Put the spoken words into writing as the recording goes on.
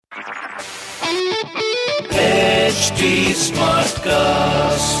HT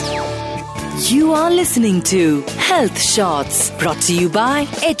Smartcast. You are listening to Health Shots brought to you by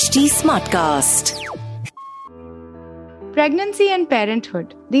HT Smartcast. Pregnancy and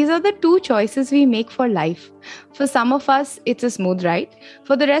parenthood. These are the two choices we make for life. For some of us, it's a smooth ride.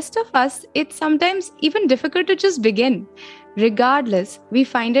 For the rest of us, it's sometimes even difficult to just begin. Regardless, we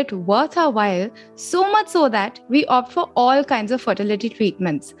find it worth our while, so much so that we opt for all kinds of fertility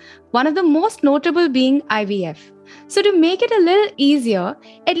treatments. One of the most notable being IVF. So to make it a little easier,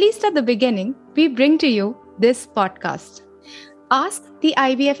 at least at the beginning, we bring to you this podcast. Ask the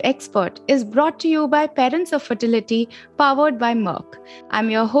IVF Expert is brought to you by Parents of Fertility, powered by Merck. I'm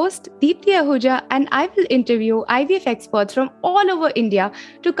your host, Deepthi Ahuja, and I will interview IVF experts from all over India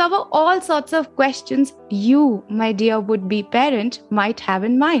to cover all sorts of questions you, my dear would-be parent, might have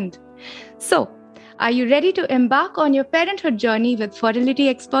in mind. So, are you ready to embark on your parenthood journey with fertility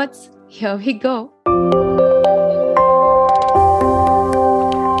experts? Here we go.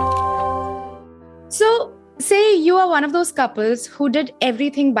 So, say you are one of those couples who did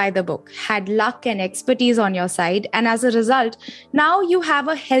everything by the book, had luck and expertise on your side, and as a result, now you have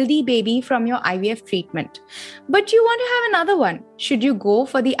a healthy baby from your IVF treatment. But you want to have another one. Should you go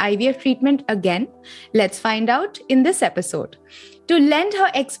for the IVF treatment again? Let's find out in this episode. To lend her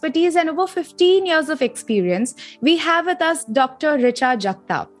expertise and over 15 years of experience, we have with us Dr. Richa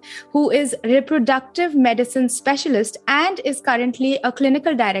Jagtap, who is reproductive medicine specialist and is currently a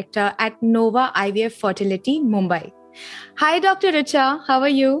clinical director at Nova IVF Fertility, Mumbai. Hi, Dr. Richa. How are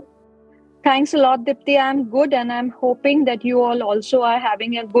you? Thanks a lot, Deepthi. I'm good, and I'm hoping that you all also are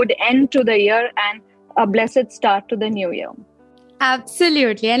having a good end to the year and a blessed start to the new year.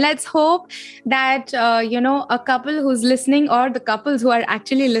 Absolutely. And let's hope that, a couple who's listening or the couples who are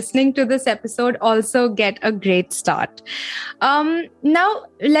actually listening to this episode also get a great start. Now,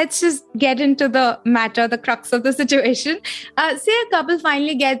 let's just get into the matter, the crux of the situation. Say a couple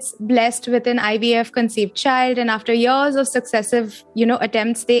finally gets blessed with an IVF conceived child, and after years of successive,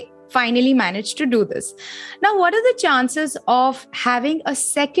 attempts, they finally managed to do this. Now, what are the chances of having a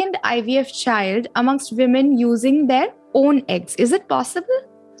second IVF child amongst women using their own eggs? Is it possible?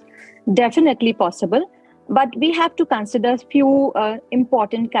 Definitely possible. But we have to consider a few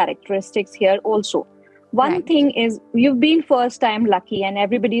important characteristics here also. One thing is, you've been first time lucky and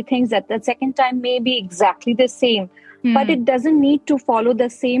everybody thinks that the second time may be exactly the same, but it doesn't need to follow the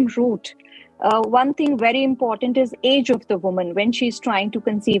same route. One thing very important is age of the woman when she's trying to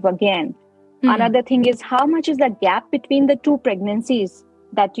conceive again. Another thing is, how much is the gap between the two pregnancies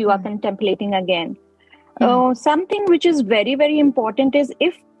that you are contemplating again. Something which is very, very important is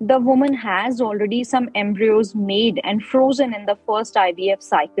if the woman has already some embryos made and frozen in the first IVF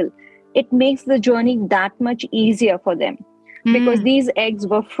cycle, it makes the journey that much easier for them because these eggs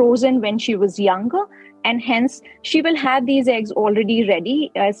were frozen when she was younger, and hence she will have these eggs already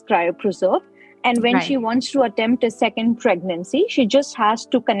ready as cryopreserved. And when she wants to attempt a second pregnancy, she just has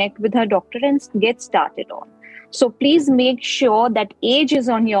to connect with her doctor and get started on. So please make sure that age is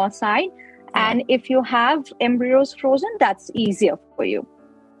on your side. And if you have embryos frozen, that's easier for you.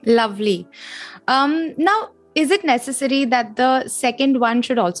 Lovely. Now, is it necessary that the second one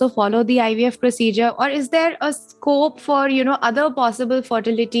should also follow the IVF procedure, or is there a scope for, other possible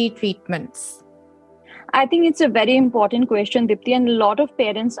fertility treatments? I think it's a very important question, Deepthi, and a lot of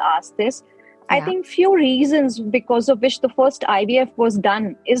parents ask this. I think few reasons because of which the first IVF was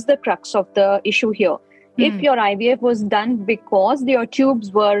done is the crux of the issue here. If your IVF was done because your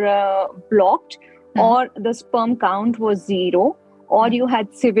tubes were blocked or the sperm count was zero or you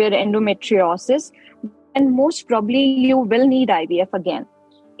had severe endometriosis, then most probably you will need IVF again.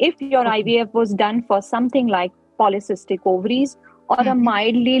 If your IVF was done for something like polycystic ovaries or a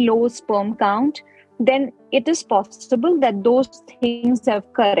mildly low sperm count, then it is possible that those things have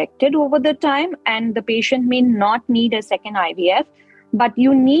corrected over the time and the patient may not need a second IVF. But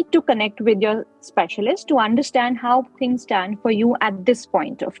you need to connect with your specialist to understand how things stand for you at this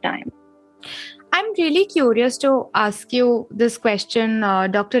point of time. I'm really curious to ask you this question,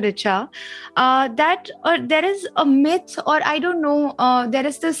 Dr. Richa, that there is a myth or I don't know, there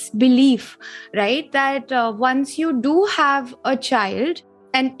is this belief, right, that once you do have a child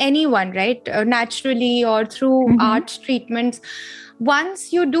and anyone, right, naturally or through art treatments,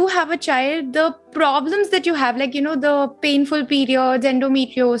 once you do have a child, the problems that you have, like, the painful periods,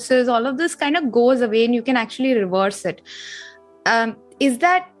 endometriosis, all of this kind of goes away and you can actually reverse it. Is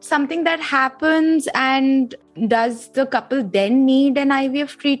that something that happens, and does the couple then need an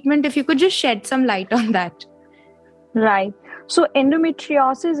IVF treatment? If you could just shed some light on that. Right. So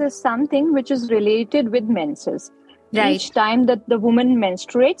endometriosis is something which is related with menses. Right. Each time that the woman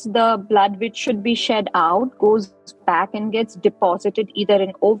menstruates, the blood which should be shed out goes back and gets deposited either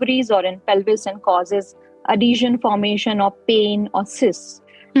in ovaries or in pelvis and causes adhesion formation or pain or cysts,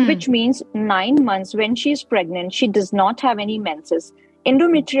 which means 9 months when she's pregnant, she does not have any menses.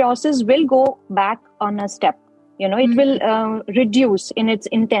 Endometriosis will go back on a step. It will reduce in its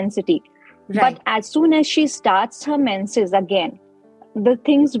intensity. Right. But as soon as she starts her menses again, the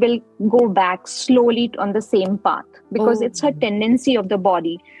things will go back slowly on the same path because it's a tendency of the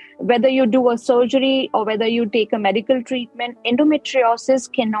body. Whether you do a surgery or whether you take a medical treatment,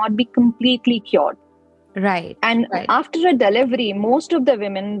 endometriosis cannot be completely cured. Right. And after a delivery, most of the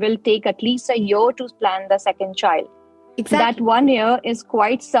women will take at least a year to plan the second child. Exactly. That 1 year is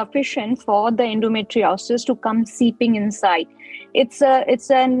quite sufficient for the endometriosis to come seeping inside. It's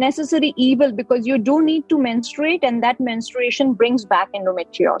a necessary evil because you do need to menstruate, and that menstruation brings back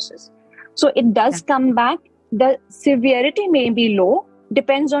endometriosis. So it does come back. The severity may be low,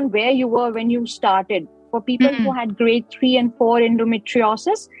 depends on where you were when you started. For people who had grade 3 and 4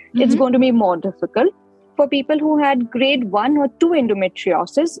 endometriosis, it's going to be more difficult. For people who had grade 1 or 2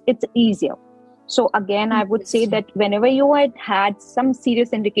 endometriosis, it's easier. So again, I would say that whenever you had some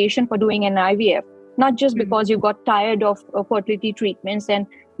serious indication for doing an IVF, not just because you got tired of fertility treatments and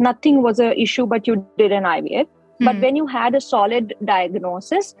nothing was an issue, but you did an IVF, but when you had a solid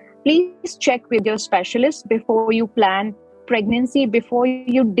diagnosis, please check with your specialist before you plan pregnancy, before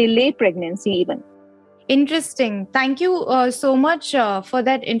you delay pregnancy even. Interesting. Thank you so much for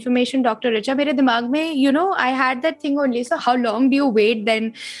that information, Dr. Richa. Mere dimag mein, I had that thing only. So how long do you wait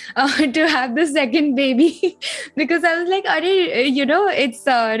then to have the second baby? Because I was like, it's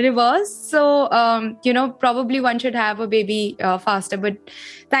reverse. So, probably one should have a baby faster. But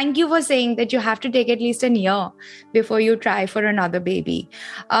thank you for saying that you have to take at least a year before you try for another baby.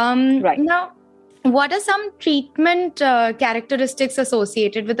 Right. Now, what are some treatment characteristics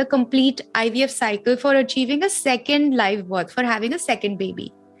associated with a complete IVF cycle for achieving a second live birth, for having a second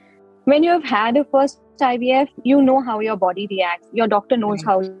baby? When you have had a first IVF, you know how your body reacts. Your doctor knows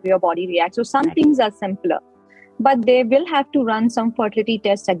how your body reacts. So some things are simpler, but they will have to run some fertility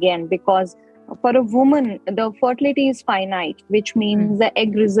tests again because for a woman, the fertility is finite, which means the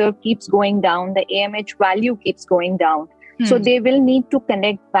egg reserve keeps going down, the AMH value keeps going down. So they will need to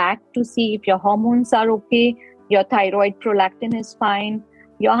connect back to see if your hormones are okay, your thyroid prolactin is fine,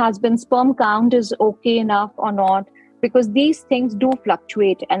 your husband's sperm count is okay enough or not, because these things do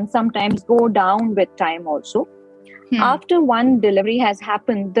fluctuate and sometimes go down with time also. After one delivery has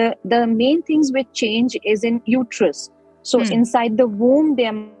happened, the main things which change is in uterus. So inside the womb,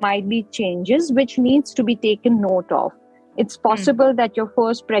 there might be changes which needs to be taken note of. It's possible that your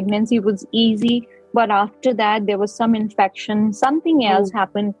first pregnancy was easy, but after that, there was some infection, something else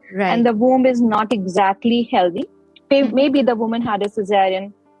happened, and the womb is not exactly healthy. Maybe the woman had a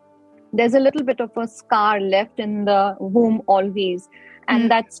cesarean. There's a little bit of a scar left in the womb always.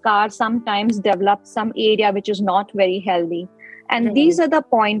 And that scar sometimes develops some area which is not very healthy. And these are the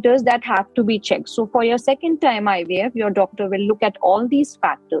pointers that have to be checked. So for your second time IVF, your doctor will look at all these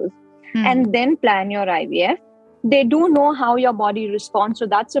factors and then plan your IVF. They do know how your body responds, so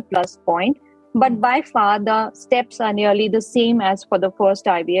that's a plus point. But by far, the steps are nearly the same as for the first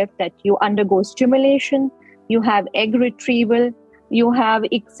IVF, that you undergo stimulation, you have egg retrieval, you have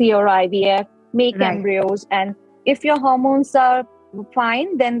ICSI or IVF, make embryos. And if your hormones are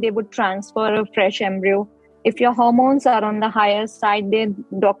fine, then they would transfer a fresh embryo. If your hormones are on the higher side, the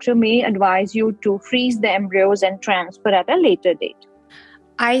doctor may advise you to freeze the embryos and transfer at a later date.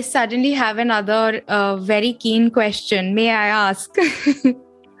 I suddenly have another very keen question. May I ask?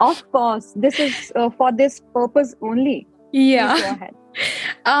 Of course, this is for this purpose only. Yeah. Please go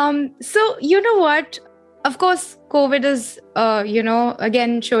ahead. So, you know what? Of course, COVID is,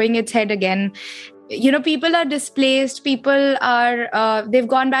 again, showing its head again. People are displaced. People are, they've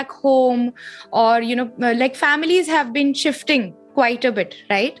gone back home, or, like families have been shifting quite a bit,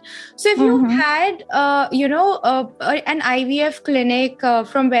 right? So if you had, an IVF clinic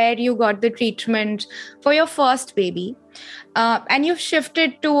from where you got the treatment for your first baby, and you've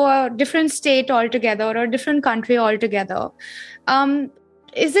shifted to a different state altogether or a different country altogether,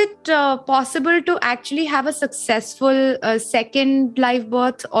 is it possible to actually have a successful second live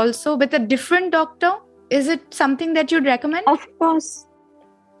birth also with a different doctor? Is it something that you'd recommend? Of course.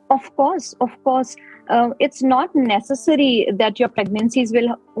 It's not necessary that your pregnancies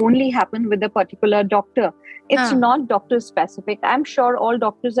will only happen with a particular doctor. It's not doctor specific. I'm sure all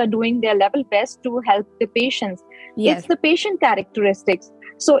doctors are doing their level best to help the patients. Yes. It's the patient characteristics.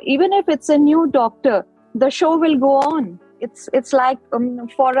 So even if it's a new doctor, the show will go on. it's like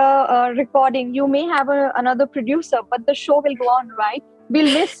for a recording, you may have another producer, but the show will go on, right?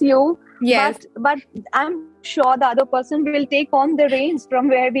 We'll miss you. Yes. But I'm sure the other person will take on the reins from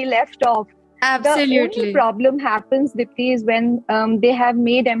where we left off. Absolutely. The only problem happens, Dipti, is when they have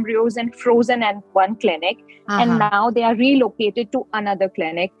made embryos and frozen at one clinic, and now they are relocated to another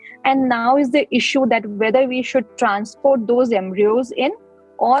clinic. And now is the issue that whether we should transport those embryos in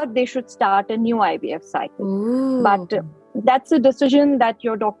or they should start a new IVF cycle. Ooh. But that's a decision that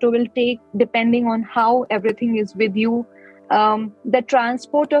your doctor will take depending on how everything is with you. The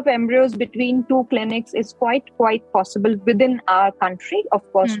transport of embryos between two clinics is quite possible within our country, of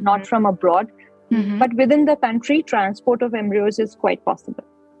course, not from abroad, but within the country, transport of embryos is quite possible.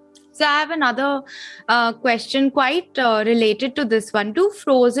 So I have another question quite related to this one. Do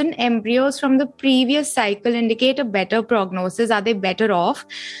frozen embryos from the previous cycle indicate a better prognosis? Are they better off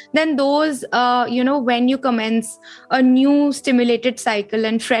than those, when you commence a new stimulated cycle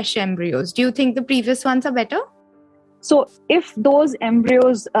and fresh embryos? Do you think the previous ones are better? So if those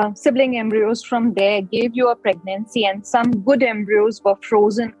embryos, sibling embryos from there gave you a pregnancy and some good embryos were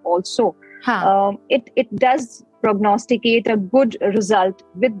frozen also, it does prognosticate a good result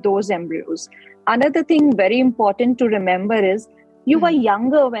with those embryos. Another thing very important to remember is you were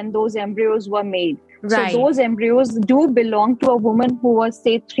younger when those embryos were made. Right. So those embryos do belong to a woman who was,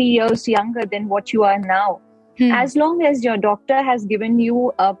 say, 3 years younger than what you are now. As long as your doctor has given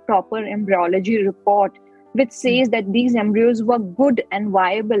you a proper embryology report, which says that these embryos were good and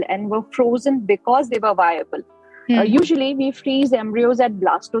viable and were frozen because they were viable. Usually we freeze embryos at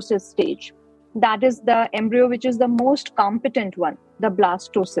blastocyst stage. That is the embryo which is the most competent one, the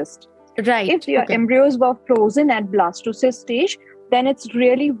blastocyst. Right. If your embryos were frozen at blastocyst stage, then it's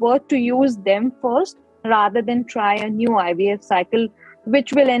really worth to use them first rather than try a new IVF cycle,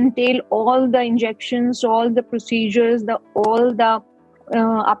 which will entail all the injections, all the procedures, all the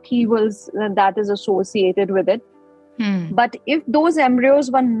upheavals that is associated with it. But if those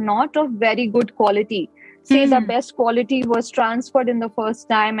embryos were not of very good quality, say the best quality was transferred in the first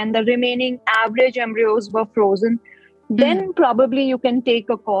time and the remaining average embryos were frozen, then probably you can take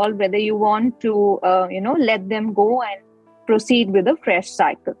a call whether you want to let them go and proceed with a fresh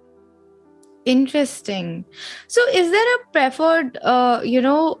cycle. Interesting. So is there a preferred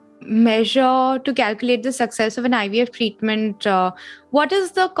measure to calculate the success of an IVF treatment? What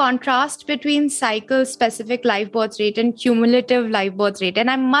is the contrast between cycle-specific live birth rate and cumulative live birth rate? And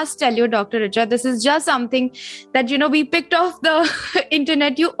I must tell you, Dr. Richa, this is just something that, we picked off the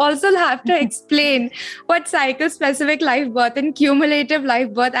internet. You also have to explain what cycle-specific live birth and cumulative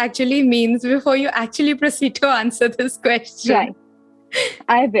live birth actually means before you actually proceed to answer this question. Right.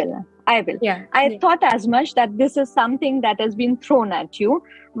 I will. Yeah. I thought as much that this is something that has been thrown at you,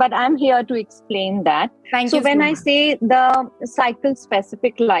 but I'm here to explain that. Thank you. So when I say the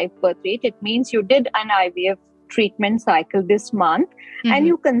cycle-specific live birth rate, it means you did an IVF treatment cycle this month and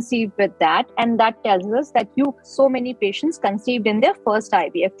you conceived with that. And that tells us that so many patients conceived in their first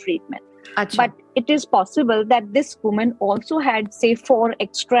IVF treatment. Achha. But it is possible that this woman also had, say, 4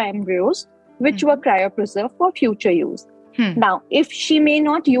 extra embryos, which were cryopreserved for future use. Now, if she may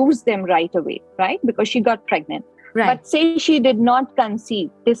not use them right away, right, because she got pregnant, but say she did not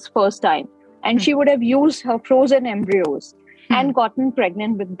conceive this first time and she would have used her frozen embryos and gotten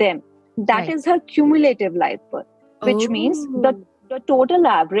pregnant with them, that is her cumulative live birth, which means the total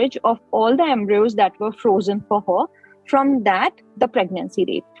average of all the embryos that were frozen for her, from that, the pregnancy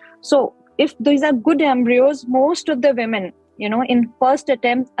rate. So if these are good embryos, most of the women, in first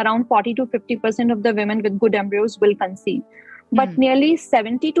attempt, around 40 to 50% of the women with good embryos will conceive. But nearly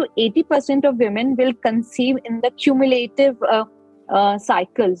 70 to 80% of women will conceive in the cumulative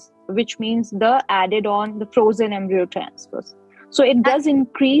cycles, which means the added on the frozen embryo transfers. So it does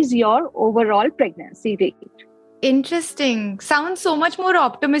increase your overall pregnancy rate. Interesting. Sounds so much more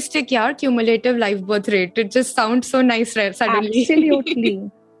optimistic, cumulative live birth rate. It just sounds so nice suddenly.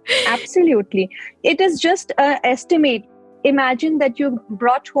 Absolutely. It is just an estimate. Imagine that you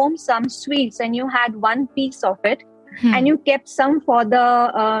brought home some sweets and you had one piece of it and you kept some for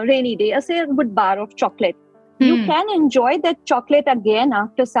the rainy day, say a good bar of chocolate. You can enjoy that chocolate again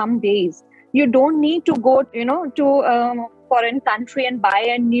after some days. You don't need to go, to a foreign country and buy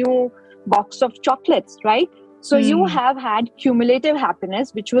a new box of chocolates, right? So you have had cumulative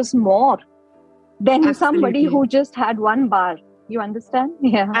happiness, which was more than somebody who just had one bar. You understand?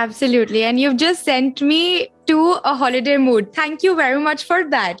 Yeah. Absolutely. And you've just sent me to a holiday mood. Thank you very much for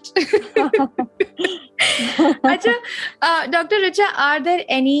that. Acha, Dr. Richa, are there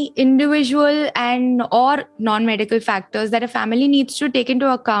any individual and or non-medical factors that a family needs to take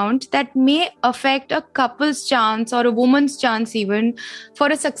into account that may affect a couple's chance or a woman's chance even for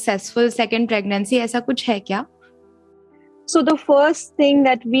a successful second pregnancy? ऐसा कुछ है क्या? So the first thing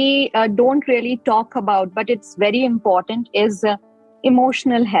that we don't really talk about, but it's very important, is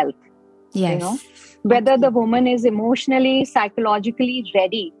emotional health. Yes. You know, whether the woman is emotionally, psychologically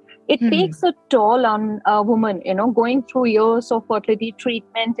ready. It takes a toll on a woman, you know, going through years of fertility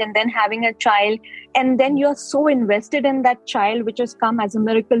treatment and then having a child. And then you're so invested in that child, which has come as a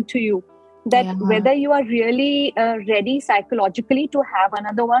miracle to you, that whether you are really ready psychologically to have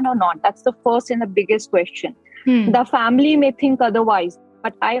another one or not. That's the first and the biggest question. The family may think otherwise,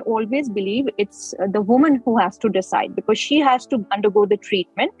 but I always believe it's the woman who has to decide, because she has to undergo the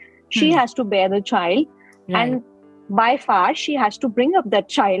treatment. She has to bear the child. Right. And by far, she has to bring up that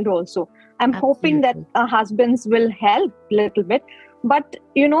child also. I'm hoping that husbands will help a little bit. But,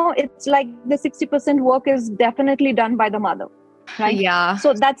 you know, it's like the 60% work is definitely done by the mother. Right? Yeah.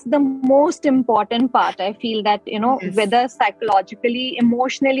 So that's the most important part. I feel that, you know, whether psychologically,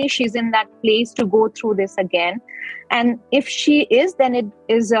 emotionally, she's in that place to go through this again. And if she is, then it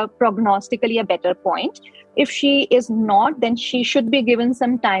is prognostically a better point. If she is not, then she should be given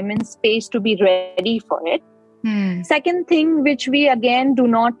some time and space to be ready for it. Second thing, which we again do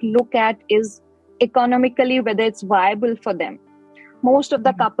not look at, is economically whether it's viable for them. Most of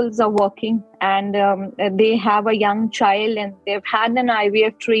the couples are working and they have a young child and they've had an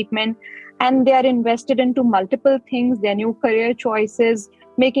IVF treatment and they are invested into multiple things, their new career choices,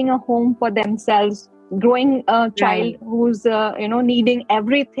 making a home for themselves, growing a child who's needing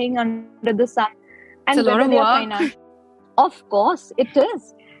everything under the sun. And it's a lot of work. Of course, it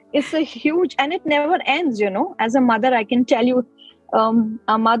is. It's a huge, and it never ends, you know. As a mother, I can tell you,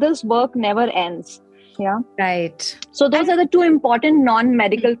 a mother's work never ends. Yeah. Right. So those are the two important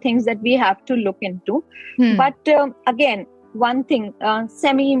non-medical things that we have to look into. But again, one thing,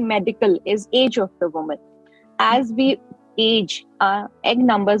 semi-medical is age of the woman. As we age, our egg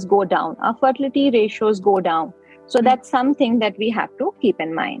numbers go down, our fertility ratios go down. So that's something that we have to keep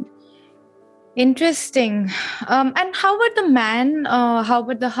in mind. Interesting. And how about the man? How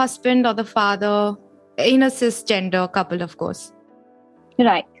about the husband or the father in a cisgender couple, of course?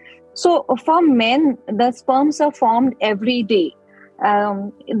 Right. So for men, the sperms are formed every day.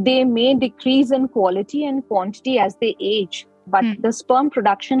 They may decrease in quality and quantity as they age, but the sperm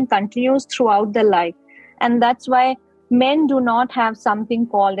production continues throughout their life. And that's why men do not have something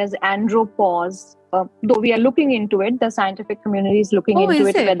called as andropause. Though we are looking into it, the scientific community is looking into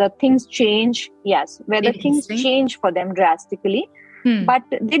it, whether things change. Yes, whether things change for them drastically. But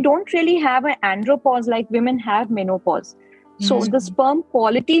they don't really have an andropause like women have menopause. So the sperm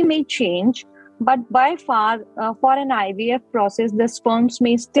quality may change, but by far, for an IVF process, the sperms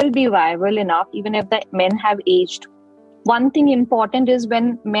may still be viable enough, even if the men have aged. One thing important is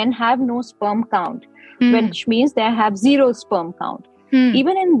when men have no sperm count, which means they have zero sperm count.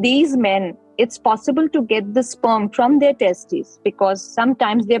 Even in these men, it's possible to get the sperm from their testes, because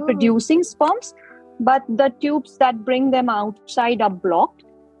sometimes they're producing sperms, but the tubes that bring them outside are blocked.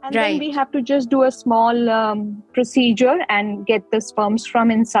 And then we have to just do a small procedure and get the sperms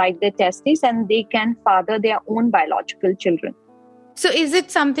from inside their testes, and they can father their own biological children. So is it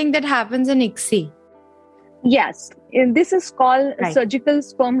something that happens in ICSI? Yes. This is called surgical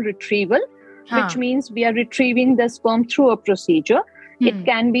sperm retrieval, which means we are retrieving the sperm through a procedure. It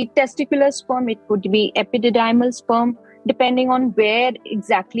can be testicular sperm, it could be epididymal sperm, depending on where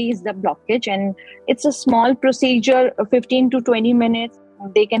exactly is the blockage. And it's a small procedure, 15 to 20 minutes.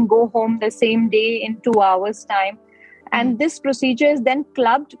 They can go home the same day in 2 hours' time. And this procedure is then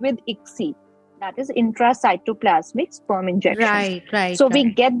clubbed with ICSI, that is intracytoplasmic sperm injection. So we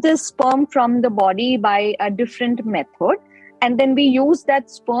get the sperm from the body by a different method, and then we use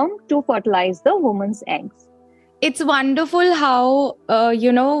that sperm to fertilize the woman's eggs. It's wonderful how,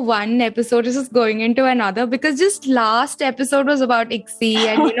 one episode is just going into another, because just last episode was about ICSI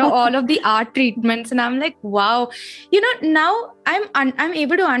and, all of the art treatments. And I'm like, wow, now I'm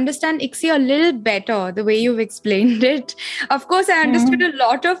able to understand ICSI a little better, the way you've explained it. Of course, I understood a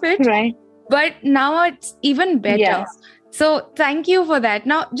lot of it, but now it's even better. Yes. So thank you for that.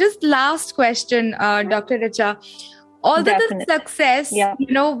 Now, just last question, Dr. Richa. Although the success,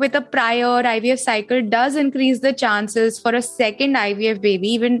 with a prior IVF cycle does increase the chances for a second IVF baby,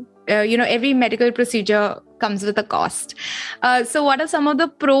 even, every medical procedure comes with a cost. So what are some of the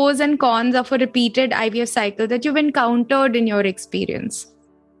pros and cons of a repeated IVF cycle that you've encountered in your experience?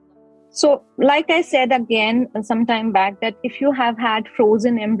 So, like I said again some time back, that if you have had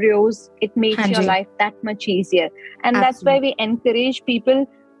frozen embryos, it makes your Hanji. life that much easier. And that's why we encourage people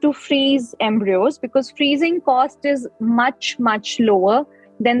to freeze embryos, because freezing cost is much, much lower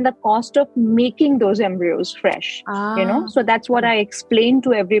than the cost of making those embryos fresh. So that's what I explain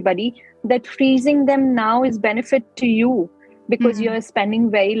to everybody, that freezing them now is benefit to you because you're spending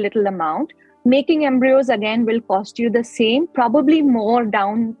very little amount. Making embryos again will cost you the same, probably more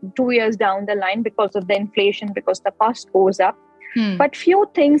 2 years down the line because of the inflation, because the cost goes up. But few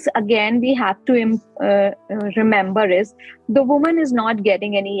things again we have to remember is the woman is not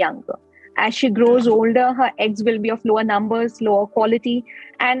getting any younger. As she grows older, her eggs will be of lower numbers, lower quality.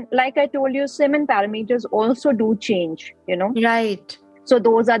 And like I told you, semen parameters also do change, Right. So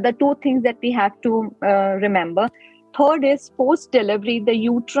those are the two things that we have to remember. Third is post-delivery, the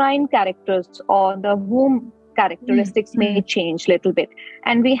uterine characters or the womb characteristics may change a little bit.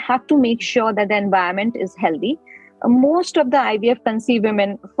 And we have to make sure that the environment is healthy. Most of the IVF conceived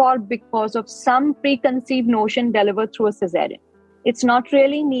women fall because of some preconceived notion delivered through a cesarean. It's not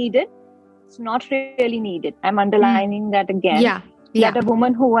really needed. It's not really needed. I'm underlining that again. Yeah. That a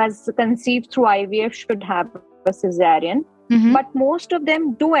woman who has conceived through IVF should have a cesarean. But most of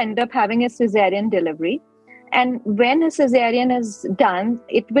them do end up having a cesarean delivery. And when a cesarean is done,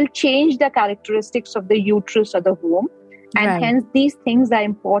 it will change the characteristics of the uterus or the womb. And hence these things are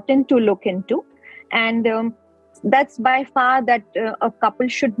important to look into. And that's by far that a couple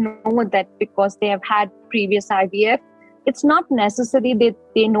should know that because they have had previous IVF, it's not necessary that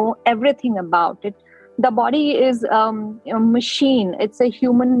they know everything about it. The body is a machine. It's a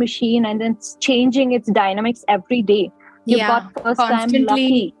human machine, and it's changing its dynamics every day. You got first time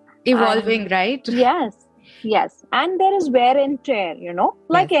lucky. Evolving, right? Yes. And there is wear and tear,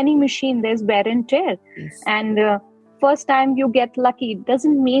 like any machine, there's wear and tear. Yes. And first time you get lucky, it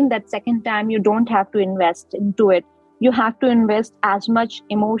doesn't mean that second time you don't have to invest into it. You have to invest as much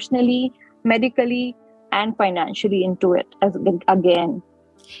emotionally, medically, and financially into it again.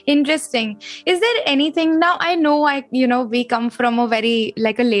 Interesting. Is there anything now? I know we come from a very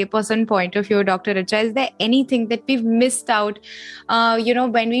like a layperson point of view, Dr. Richa. Is there anything that we've missed out?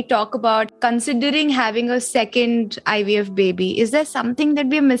 When we talk about considering having a second IVF baby, is there something that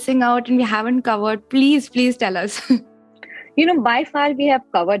we're missing out and we haven't covered? Please tell us. By far we have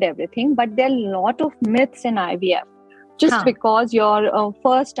covered everything, but there are a lot of myths in IVF. Just because your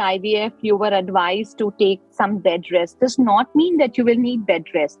first IVF, you were advised to take some bed rest, does not mean that you will need bed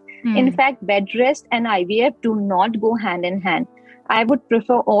rest. In fact, bed rest and IVF do not go hand in hand. I would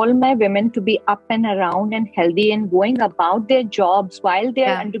prefer all my women to be up and around and healthy and going about their jobs while they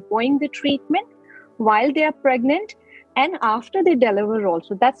are undergoing the treatment, while they are pregnant, and after they deliver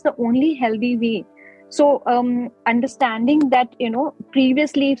also. That's the only healthy way. So understanding that,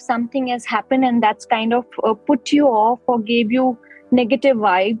 previously if something has happened and that's kind of put you off or gave you negative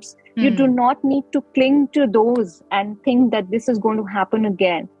vibes, you do not need to cling to those and think that this is going to happen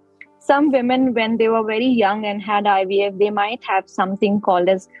again. Some women, when they were very young and had IVF, they might have something called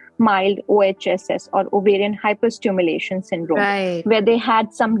as mild OHSS or ovarian hyperstimulation syndrome, where they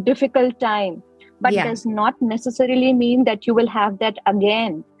had some difficult time, but does not necessarily mean that you will have that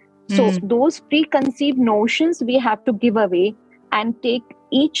again. So those preconceived notions we have to give away and take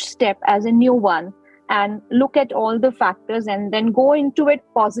each step as a new one and look at all the factors and then go into it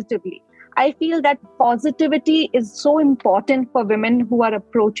positively. I feel that positivity is so important for women who are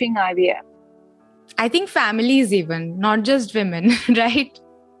approaching IVF. I think families even, not just women, right?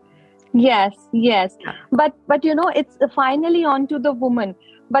 Yes. But it's finally on to the woman.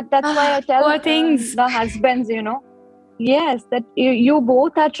 But that's why I tell the husbands, yes, that you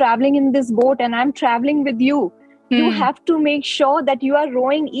both are traveling in this boat and I'm traveling with you. You have to make sure that you are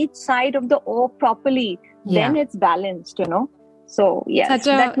rowing each side of the oar properly. Then it's balanced, So yes,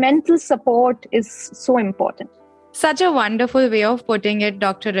 that mental support is so important. Such a wonderful way of putting it,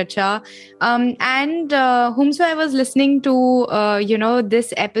 Dr. Richa. And whomsoever was listening to,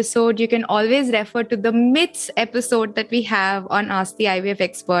 this episode, you can always refer to the myths episode that we have on Ask the IVF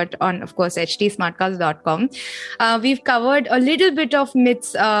Expert on, of course, htsmartcast.com. We've covered a little bit of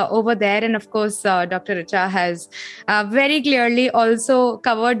myths over there. And of course, Dr. Richa has very clearly also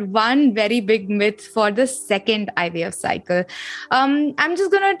covered one very big myth for the second IVF cycle. I'm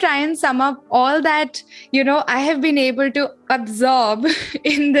just going to try and sum up all that, I have been able to absorb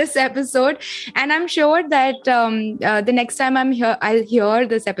in this episode, and I'm sure that the next time I'll hear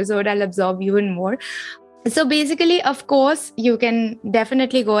this episode, I'll absorb even more. So basically, of course, you can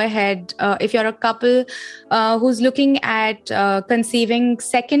definitely go ahead if you're a couple who's looking at conceiving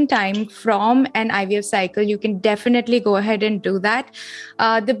second time from an IVF cycle. You can definitely go ahead and do that.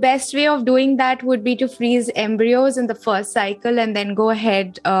 The best way of doing that would be to freeze embryos in the first cycle and then go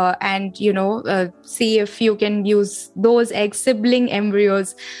ahead and see if you can use those egg sibling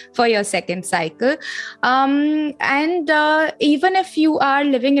embryos for your second cycle. And even if you are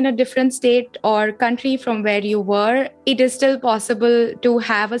living in a different state or country from where you were, it is still possible to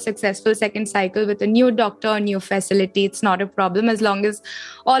have a successful second cycle with a new doctor, a new facility. It's not a problem as long as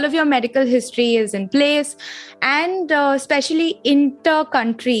all of your medical history is in place, and especially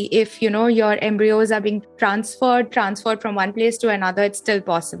inter-country, if your embryos are being transferred from one place to another, it's still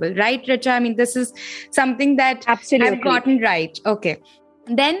possible, right, Richa? I mean, this is something that Absolutely. I've gotten right. Okay.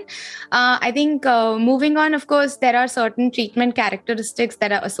 Then I think moving on, of course, there are certain treatment characteristics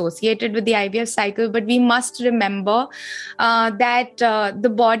that are associated with the IVF cycle, but we must remember that the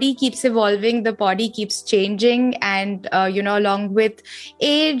body keeps evolving, the body keeps changing, and, along with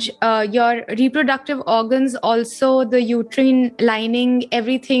age, your reproductive organs, also the uterine lining,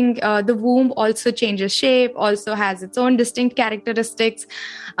 everything, the womb also changes shape, also has its own distinct characteristics,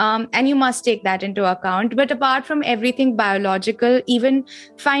 and you must take that into account. But apart from everything biological, even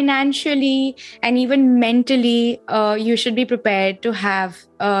financially and even mentally, you should be prepared to have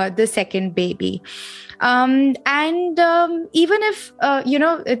the second baby. And even if,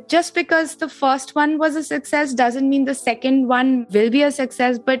 just because the first one was a success doesn't mean the second one will be a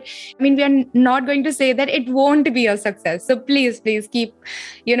success. But I mean, we are not going to say that it won't be a success. So please keep,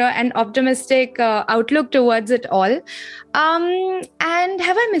 an optimistic outlook towards it all. And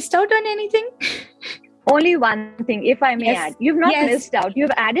have I missed out on anything? Only one thing, if I may Yes. add. You've not Yes. missed out. You've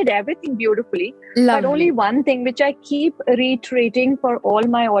added everything beautifully. Lovely. But only one thing which I keep reiterating for all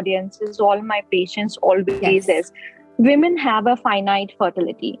my audiences, all my patients always is, women have a finite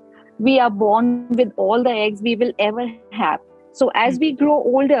fertility. We are born with all the eggs we will ever have. So as we grow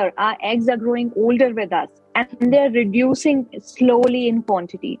older, our eggs are growing older with us and they're reducing slowly in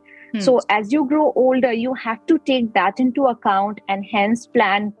quantity. So as you grow older, you have to take that into account and hence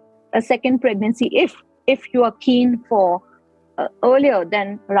plan a second pregnancy if you are keen for earlier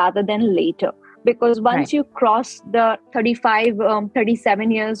than rather than later. Because once you cross the 35,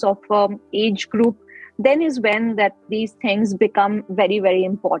 37 years of age group, then is when that these things become very, very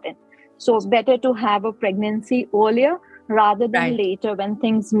important. So it's better to have a pregnancy earlier rather than later when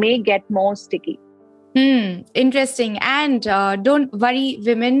things may get more sticky. Interesting. And don't worry,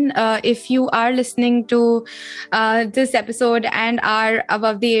 women, if you are listening to this episode and are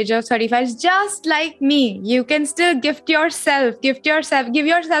above the age of 35, just like me, you can still give yourself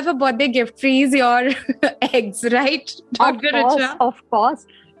a birthday gift, freeze your eggs, right? Dr. Richa? Of course.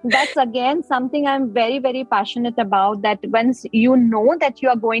 That's again something I'm very, very passionate about, that once you know that you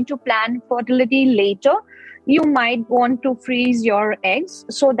are going to plan fertility later, you might want to freeze your eggs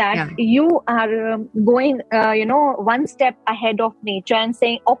so that you are going, one step ahead of nature and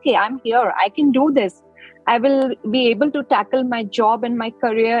saying, okay, I'm here. I can do this. I will be able to tackle my job and my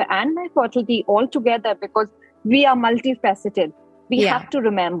career and my fertility all together, because we are multifaceted. We have to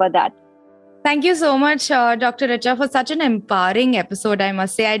remember that. Thank you so much, Dr. Richa, for such an empowering episode, I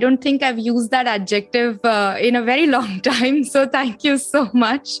must say. I don't think I've used that adjective in a very long time. So thank you so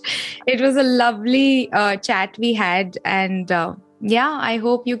much. It was a lovely chat we had. And I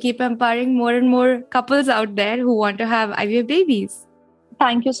hope you keep empowering more and more couples out there who want to have IVF babies.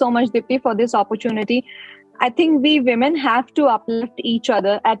 Thank you so much, Dipti, for this opportunity. I think we women have to uplift each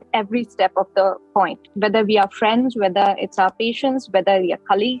other at every step of the point, whether we are friends, whether it's our patients, whether we are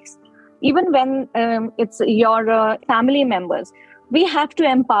colleagues. Even when it's your family members, we have to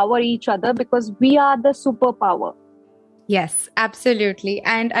empower each other because we are the superpower. Yes, absolutely.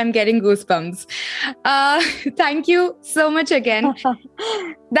 And I'm getting goosebumps. Thank you so much again.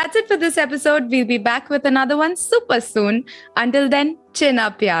 That's it for this episode. We'll be back with another one super soon. Until then, chin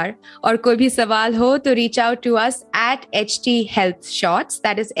up yaar. Aur koi bhi sawal ho to reach out to us at HT Health Shots.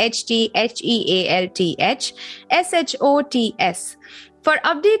 That is HTHEALTHSHOTS. For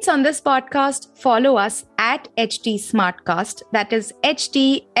updates on this podcast, follow us at HT Smartcast. That is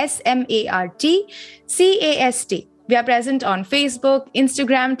HTSMARTCAST. We are present on Facebook,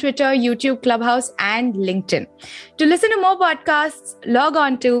 Instagram, Twitter, YouTube, Clubhouse, and LinkedIn. To listen to more podcasts, log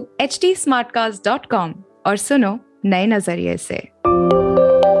on to htsmartcast.com और सुनो नए नजरिए से.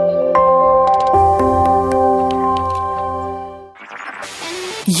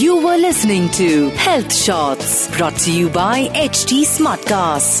 You were listening to Health Shots, brought to you by HT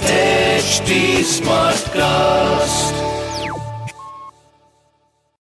Smartcast. HT Smartcast.